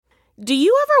Do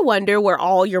you ever wonder where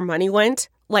all your money went?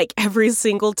 Like every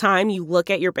single time you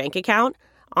look at your bank account?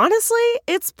 Honestly,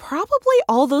 it's probably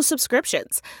all those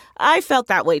subscriptions. I felt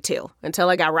that way too,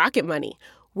 until I got Rocket Money.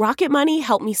 Rocket Money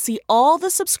helped me see all the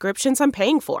subscriptions I'm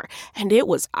paying for, and it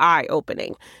was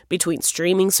eye-opening. Between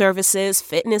streaming services,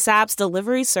 fitness apps,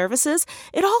 delivery services,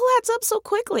 it all adds up so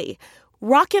quickly.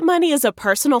 Rocket Money is a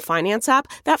personal finance app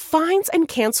that finds and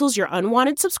cancels your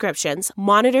unwanted subscriptions,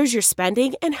 monitors your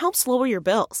spending, and helps lower your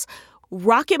bills.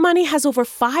 Rocket Money has over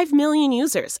 5 million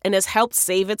users and has helped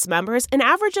save its members an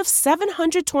average of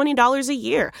 $720 a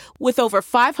year, with over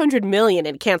 500 million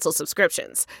in canceled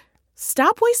subscriptions.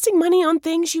 Stop wasting money on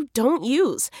things you don't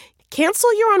use.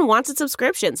 Cancel your unwanted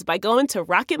subscriptions by going to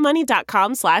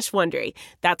rocketmoney.com/Wondery.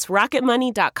 That's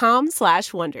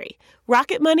rocketmoney.com/Wondery.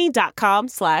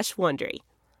 rocketmoney.com/Wondery.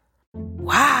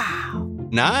 Wow.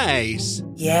 Nice.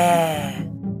 Yeah.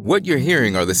 What you're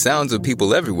hearing are the sounds of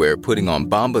people everywhere putting on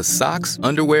Bombas socks,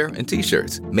 underwear, and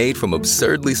T-shirts made from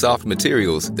absurdly soft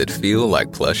materials that feel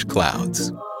like plush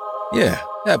clouds. Yeah,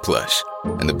 that plush.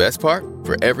 And the best part?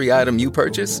 For every item you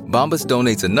purchase, Bombas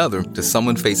donates another to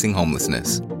someone facing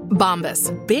homelessness.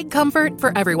 Bombas. Big comfort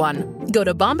for everyone. Go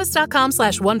to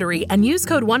bombas.com/Wondery and use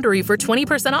code WONDERY for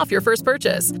 20% off your first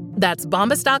purchase. That's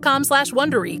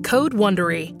bombas.com/Wondery, code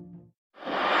WONDERY.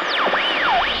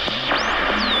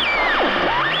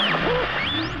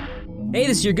 Hey,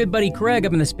 this is your good buddy Craig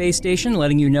up in the space station,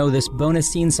 letting you know this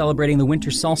bonus scene celebrating the winter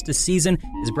solstice season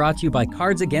is brought to you by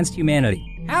Cards Against Humanity.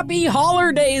 Happy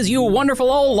holidays, you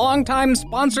wonderful old longtime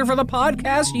sponsor for the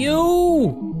podcast,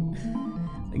 you!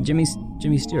 Like Jimmy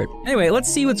Stewart. Anyway,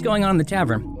 let's see what's going on in the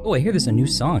tavern. Oh, I hear there's a new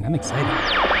song. I'm excited.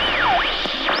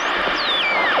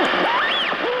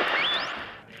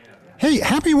 Hey,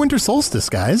 happy winter solstice,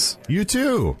 guys. You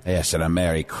too. Yes, and a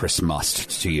Merry Christmas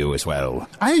to you as well.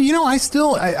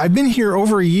 I've been here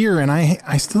over a year, and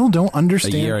I still don't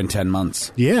understand. A year and 10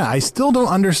 months. Yeah, I still don't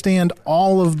understand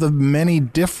all of the many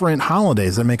different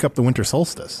holidays that make up the winter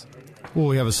solstice. Well,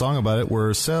 we have a song about it.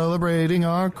 We're celebrating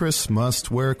our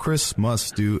Christmas, where Christmas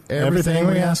do Everything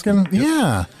we ask him? Yep.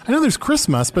 Yeah. I know there's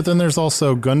Christmas, but then there's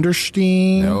also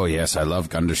Gunderstein. Oh, yes, I love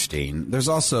Gunderstein. There's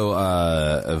also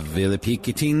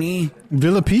Villapicatini.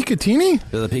 Villapicatini?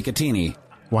 Villapicatini.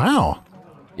 Wow.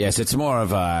 Yes, it's more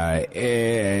of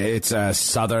it's a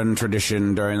southern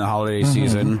tradition during the holiday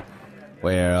season,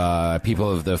 where people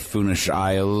of the Funish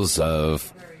Isles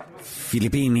of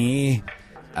Filippini,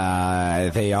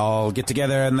 they all get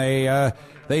together and they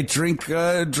drink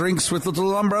drinks with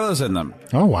little umbrellas in them.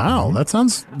 Oh wow, that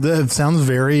sounds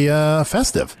very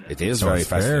festive. It is very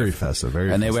festive. Very festive.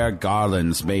 And they wear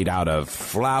garlands made out of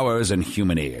flowers and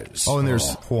human ears. Oh, and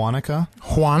there's Juanica.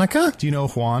 Juanica? Do you know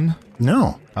Juan?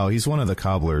 No. Oh, he's one of the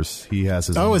cobblers. He has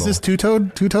his. Oh, is this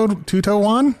Two-Toe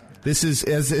Juan? This is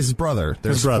his brother.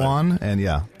 There's his brother. Juan and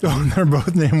yeah. Oh, they're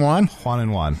both named Juan? Juan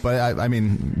and Juan. But I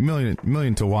mean,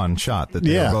 million to one shot that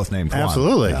they're both named Juan.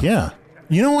 Absolutely, yeah.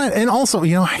 You know what? And also,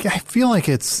 I feel like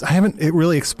I haven't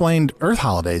really explained Earth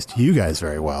holidays to you guys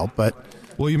very well, but.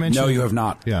 Well, you mentioned. No, you have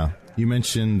not. Yeah. You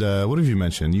mentioned, what have you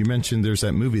mentioned? You mentioned there's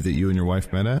that movie that you and your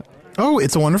wife met at. Oh,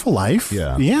 It's a Wonderful Life.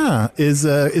 Yeah. Yeah. Is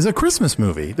a Christmas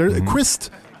movie. There's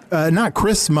not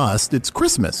Christmas. It's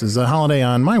Christmas is a holiday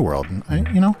on my world.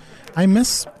 And I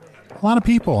miss a lot of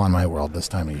people on my world this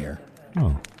time of year.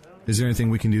 Oh. Is there anything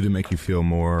we can do to make you feel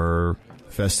more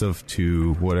festive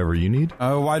to whatever you need?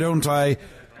 Why don't I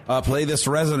play this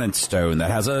resonance stone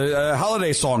that has a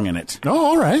holiday song in it? Oh,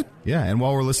 all right. Yeah, and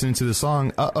while we're listening to the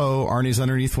song, Arnie's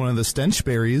underneath one of the stench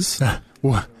berries.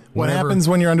 What happens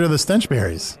when you're under the stench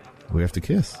berries? We have to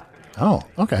kiss. Oh,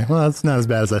 okay. Well, that's not as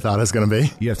bad as I thought it was going to be.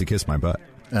 You have to kiss my butt.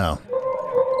 Oh.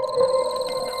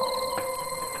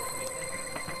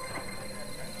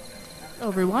 Hello,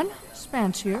 everyone.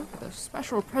 Spence here with a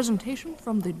special presentation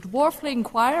from the Dwarfling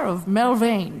Choir of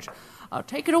Melvange.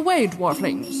 Take it away,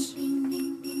 Dwarflings.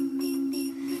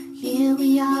 Here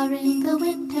we are in the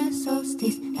winter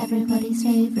solstice, everybody's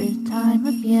favorite time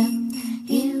of year.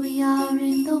 Here we are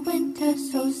in the winter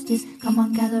solstice, come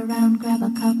on, gather round, grab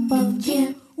a cup of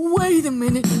cheer. Wait a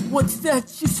minute, what's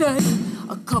that you say?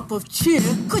 A cup of cheer?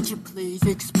 Could you please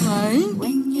explain?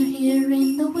 When you're here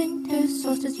in the winter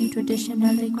solstice, you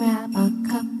traditionally grab a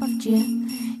cup of cheer.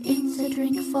 It's a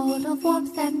drink full of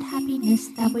warmth and happiness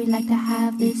that we like to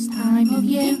have this time of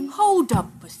year. Hold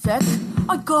up a sec,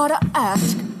 I gotta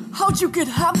ask, how'd you get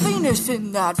happiness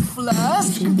in that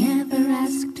flask? You should never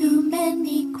ask too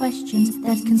many questions,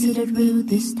 that's considered rude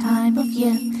this time of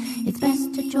year. It's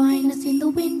best to join us in the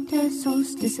winter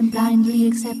solstice and blindly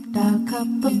accept our cup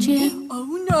of cheer.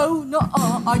 Oh no,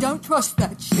 nuh-uh, I don't trust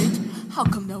that shit. How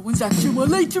come no one's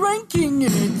actually drinking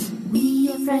it? We,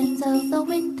 your friends of the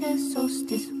winter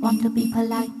solstice, want to be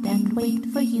polite and wait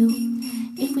for you.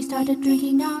 If we started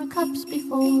drinking our cups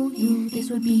before you, this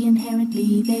would be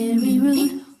inherently very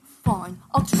rude. Fine,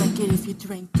 I'll drink it if you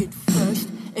drink it first.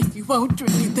 If you won't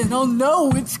drink it, then I'll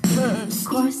know it's cursed. Of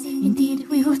course, indeed,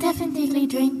 we will definitely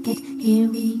drink it. Here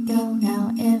we go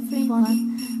now,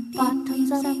 everyone.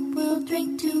 Bottoms up, we'll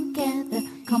drink together.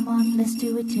 Come on, let's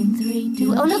do it in 3,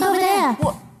 2... Oh, look over there!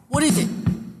 What is it?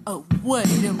 Oh, wait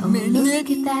a minute. Look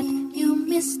at that, you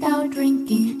missed our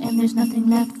drinking, and there's nothing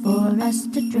left for us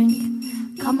to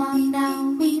drink. Come on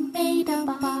now, we made a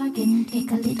bargain.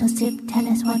 Take a little sip, tell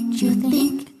us what you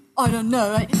think. I don't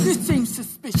know, this seems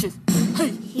suspicious. Hey,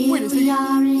 Here wait a we second.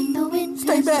 are in the winter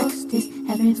Stay back. solstice,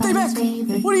 Stay back.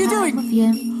 favorite What are you time doing? of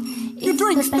year. Your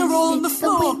drinks, they're all on the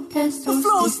floor. The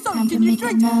floor's Time to soaking your make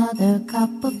drink. another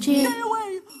cup of cheer. Stay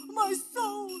away, my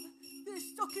soul. They're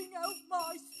sucking out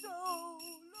my soul.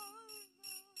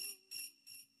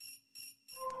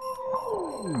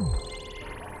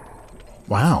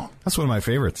 Wow. That's one of my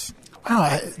favorites.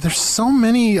 Wow, there's so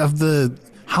many of the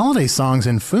holiday songs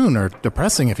in Foon are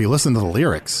depressing if you listen to the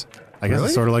lyrics. I guess Really?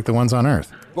 it's sort of like the ones on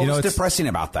Earth. What was depressing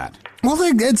about that? Well,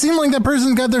 it seemed like that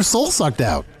person got their soul sucked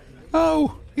out.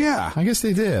 Oh, yeah. I guess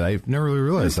they did. I never really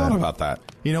realized I that. thought about that.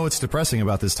 You know what's depressing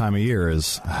about this time of year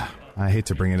is, I hate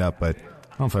to bring it up, but I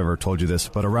don't know if I ever told you this,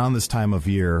 but around this time of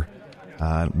year,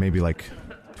 maybe like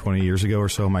 20 years ago or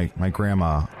so, my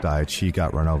grandma died. She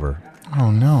got run over. Oh,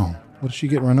 no. What did she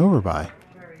get run over by?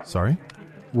 Sorry?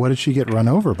 What did she get run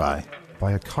over by?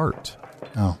 By a cart.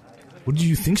 Oh. What did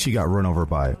you think she got run over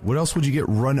by? What else would you get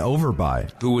run over by?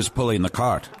 Who was pulling the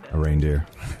cart? A reindeer.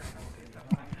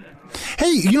 Hey,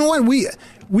 you know what?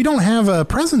 We don't have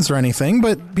presents or anything,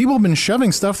 but people have been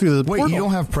shoving stuff through the portal. Wait, you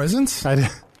don't have presents? I did.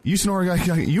 You snore got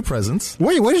you presents.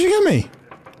 Wait, what did you get me?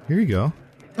 Here you go.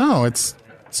 Oh, it's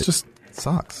just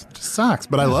socks. Just socks,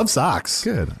 but I love socks.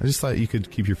 Good. I just thought you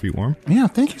could keep your feet warm. Yeah,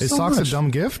 thank you Is so socks much. a dumb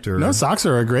gift? Or? No, socks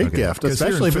are a great gift, 'Cause here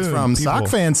in especially if it's Foon, from people- Sock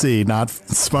Fancy, not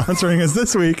sponsoring us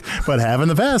this week, but have in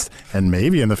the past and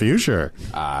maybe in the future.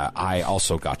 I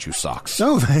also got you socks.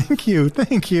 Oh, thank you,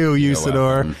 Usador.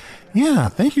 welcome. Yeah,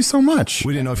 thank you so much.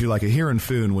 We didn't know if you like it. Here in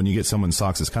Foon, when you get someone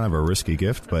socks, it's kind of a risky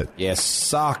gift, but Yes,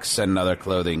 socks and other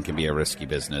clothing can be a risky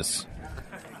business.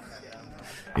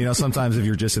 you know, sometimes if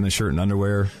you're just in a shirt and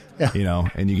underwear, Yeah. you know,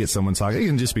 and you get someone socks, it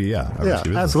can just be, a Yeah, risky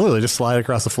business. absolutely. Just slide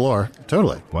across the floor.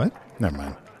 Totally. What? Never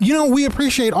mind. You know, we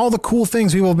appreciate all the cool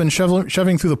things people have been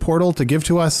shoving through the portal to give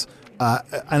to us.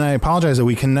 And I apologize that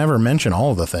we can never mention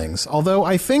all of the things. Although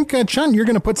I think, Chunt, you're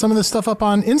going to put some of this stuff up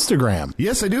on Instagram.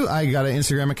 Yes, I do. I got an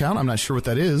Instagram account. I'm not sure what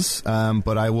that is,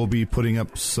 but I will be putting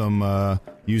up some,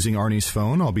 using Arnie's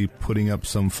phone, I'll be putting up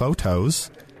some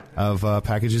photos of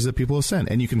packages that people have sent.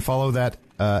 And you can follow that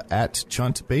at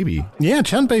Chunt Baby. Yeah,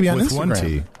 Chunt Baby on With Instagram. one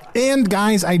T. And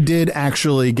guys, I did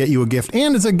actually get you a gift,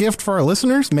 and it's a gift for our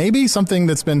listeners. Maybe something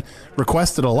that's been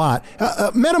requested a lot.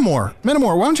 Metamore,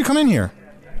 why don't you come in here?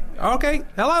 Okay,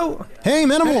 hello. Hey,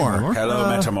 Metamore. Hello,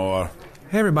 Metamore.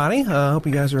 Hey, everybody. Hope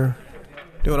you guys are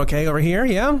doing okay over here,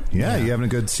 yeah? Yeah, you having a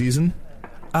good season?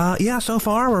 Yeah, so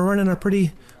far we're running a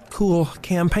pretty cool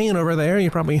campaign over there.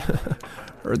 You probably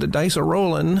heard the dice are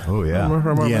rolling. Oh, yeah.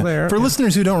 From over there. For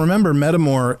listeners who don't remember,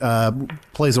 Metamore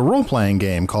plays a role-playing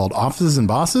game called Offices and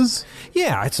Bosses.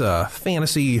 Yeah, it's a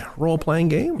fantasy role-playing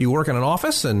game. You work in an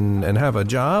office and have a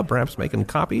job, perhaps making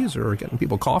copies or getting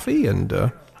people coffee,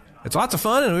 and it's lots of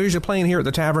fun, and we're usually playing here at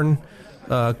the tavern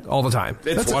all the time.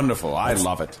 It's wonderful. I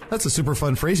love it. That's a super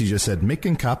fun phrase you just said.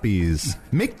 Making copies.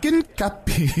 Making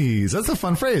copies. That's a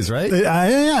fun phrase, right?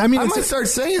 I mean, I it's might start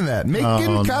saying that.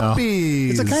 Making no.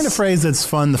 copies. It's a kind of phrase that's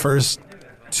fun the first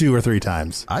 2 or 3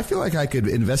 times. I feel like I could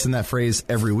invest in that phrase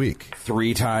every week.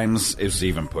 3 times is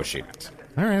even pushing it.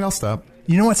 All right, I'll stop.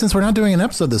 You know what? Since we're not doing an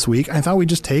episode this week, I thought we'd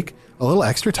just take a little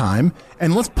extra time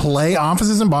and let's play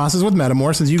Offices and Bosses with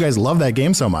Metamore, since you guys love that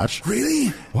game so much. Really?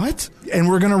 What? And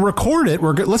we're going to record it.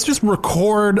 Let's just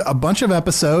record a bunch of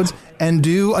episodes and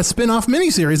do a spin-off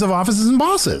miniseries of Offices and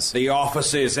Bosses. The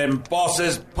Offices and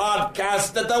Bosses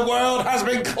podcast that the world has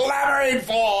been clamoring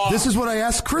for. This is what I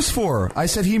asked Chris for. I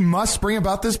said he must bring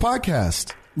about this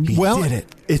podcast. He did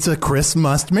it. It's a Chris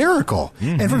Must miracle.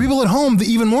 And for people at home, the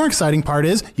even more exciting part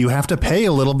is you have to pay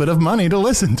a little bit of money to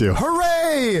listen to.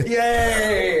 Hooray!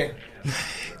 Yay!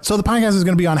 So the podcast is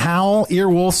going to be on Howl,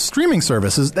 Earwolf streaming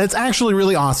services. That's actually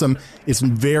really awesome. It's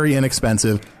very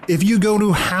inexpensive. If you go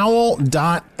to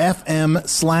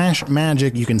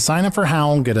howl.fm/magic, you can sign up for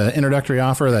Howl, get an introductory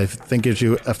offer that I think gives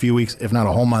you a few weeks, if not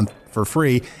a whole month, for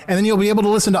free. And then you'll be able to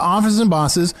listen to Offices and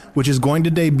Bosses, which is going to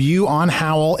debut on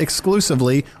Howl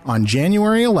exclusively on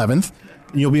January 11th.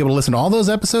 You'll be able to listen to all those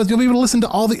episodes. You'll be able to listen to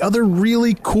all the other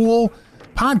really cool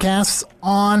podcasts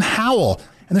on Howl.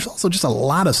 And there's also just a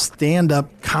lot of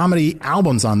stand-up comedy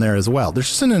albums on there as well. There's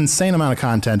just an insane amount of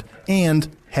content. And,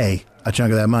 hey, a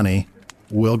chunk of that money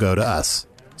will go to us.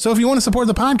 So if you want to support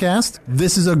the podcast,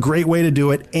 this is a great way to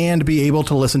do it and be able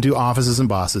to listen to Offices and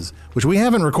Bosses, which we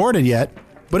haven't recorded yet,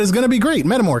 but it's going to be great.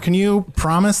 Metamore, can you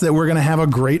promise that we're going to have a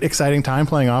great, exciting time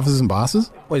playing Offices and Bosses?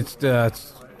 Well,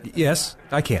 yes,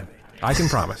 I can. I can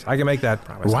promise. I can make that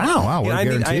promise. Wow.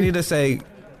 I need to say,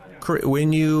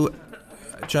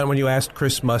 John, when you asked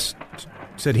Chris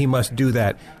said he must do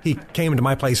that, he came to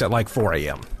my place at like 4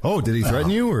 a.m. Oh, did he threaten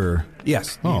you? Or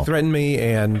Yes, he threatened me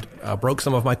and broke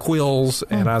some of my quills,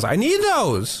 and I was like, I need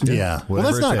those. Yeah. Well,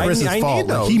 that's not Chris's fault.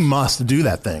 Like, he must do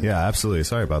that thing. Yeah, absolutely.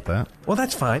 Sorry about that. Well,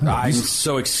 that's fine. I'm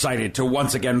so excited to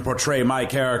once again portray my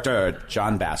character,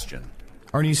 John Bastion.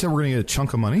 Arnie, you said we're going to get a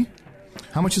chunk of money?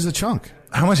 How much is a chunk?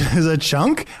 How much is a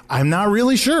chunk? I'm not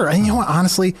really sure. And you know what?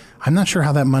 Honestly, I'm not sure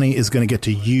how that money is going to get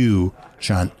to you,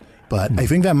 Chunt. But I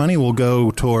think that money will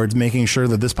go towards making sure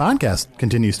that this podcast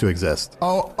continues to exist.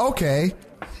 Oh, okay.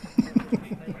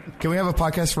 Can we have a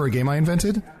podcast for a game I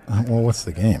invented? Well, what's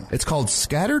the game? It's called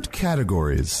Scattered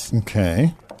Categories.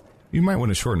 Okay. You might want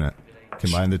to shorten it.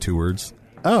 Combine the two words.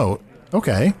 Oh,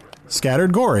 okay.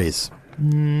 Scattered Gories.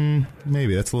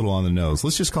 Maybe. That's a little on the nose.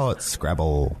 Let's just call it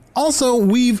Scrabble. Also,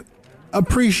 we've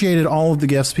appreciated all of the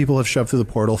gifts people have shoved through the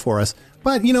portal for us.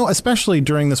 But, you know, especially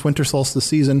during this winter solstice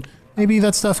season, maybe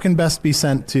that stuff can best be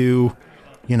sent to,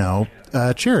 you know,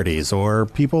 charities or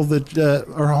people that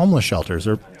are homeless shelters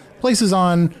or places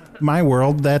on my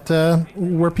world that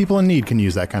where people in need can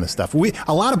use that kind of stuff.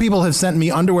 A lot of people have sent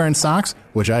me underwear and socks,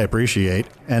 which I appreciate,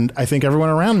 and I think everyone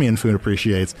around me in Food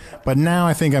appreciates. But now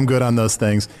I think I'm good on those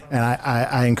things, and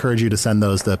I encourage you to send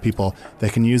those to people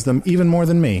that can use them even more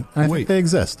than me. And I think they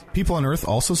exist. People on Earth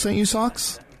also sent you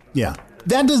socks? Yeah.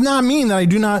 That does not mean that I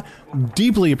do not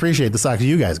deeply appreciate the socks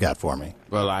you guys got for me.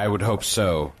 Well, I would hope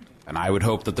so. And I would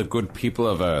hope that the good people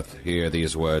of Earth hear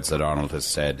these words that Arnold has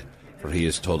said, for he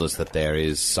has told us that there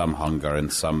is some hunger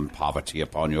and some poverty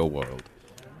upon your world.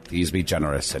 Please be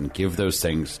generous and give those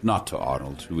things not to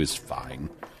Arnold, who is fine,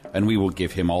 and we will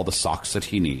give him all the socks that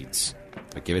he needs.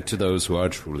 But give it to those who are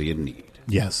truly in need.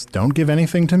 Yes, don't give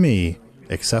anything to me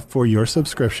except for your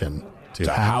subscription to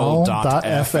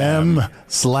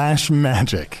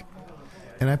howl.fm/magic.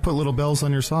 And I put little bells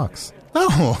on your socks.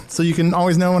 Oh, so you can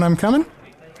always know when I'm coming?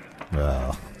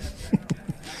 Well,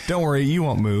 don't worry, you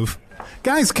won't move.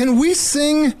 Guys, can we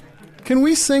sing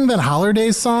that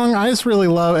Holidays song? I just really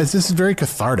love it. This is very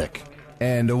cathartic.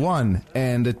 And a 1,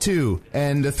 and a 2,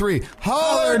 and a 3.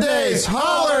 Holidays,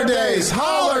 holidays,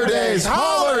 holidays,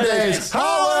 holidays,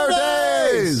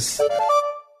 holidays!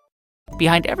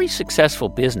 Behind every successful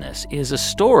business is a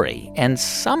story, and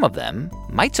some of them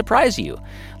might surprise you.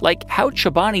 Like how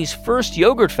Chobani's first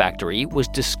yogurt factory was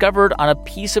discovered on a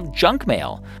piece of junk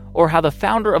mail, or how the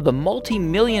founder of the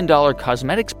multi-million-dollar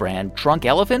cosmetics brand Drunk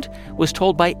Elephant was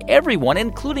told by everyone,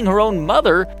 including her own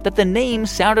mother, that the name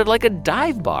sounded like a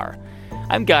dive bar.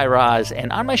 I'm Guy Raz,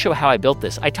 and on my show How I Built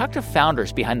This, I talk to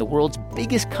founders behind the world's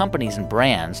biggest companies and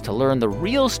brands to learn the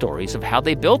real stories of how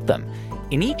they built them.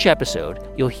 In each episode,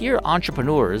 you'll hear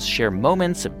entrepreneurs share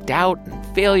moments of doubt and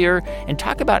failure and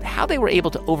talk about how they were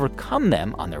able to overcome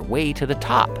them on their way to the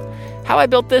top. How I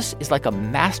Built This is like a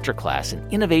masterclass in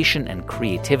innovation and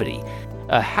creativity,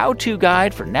 a how-to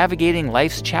guide for navigating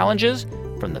life's challenges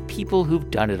from the people who've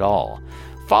done it all.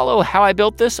 Follow How I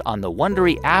Built This on the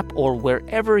Wondery app or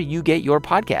wherever you get your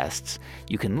podcasts.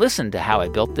 You can listen to How I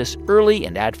Built This early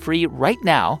and ad-free right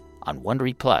now on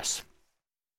Wondery Plus.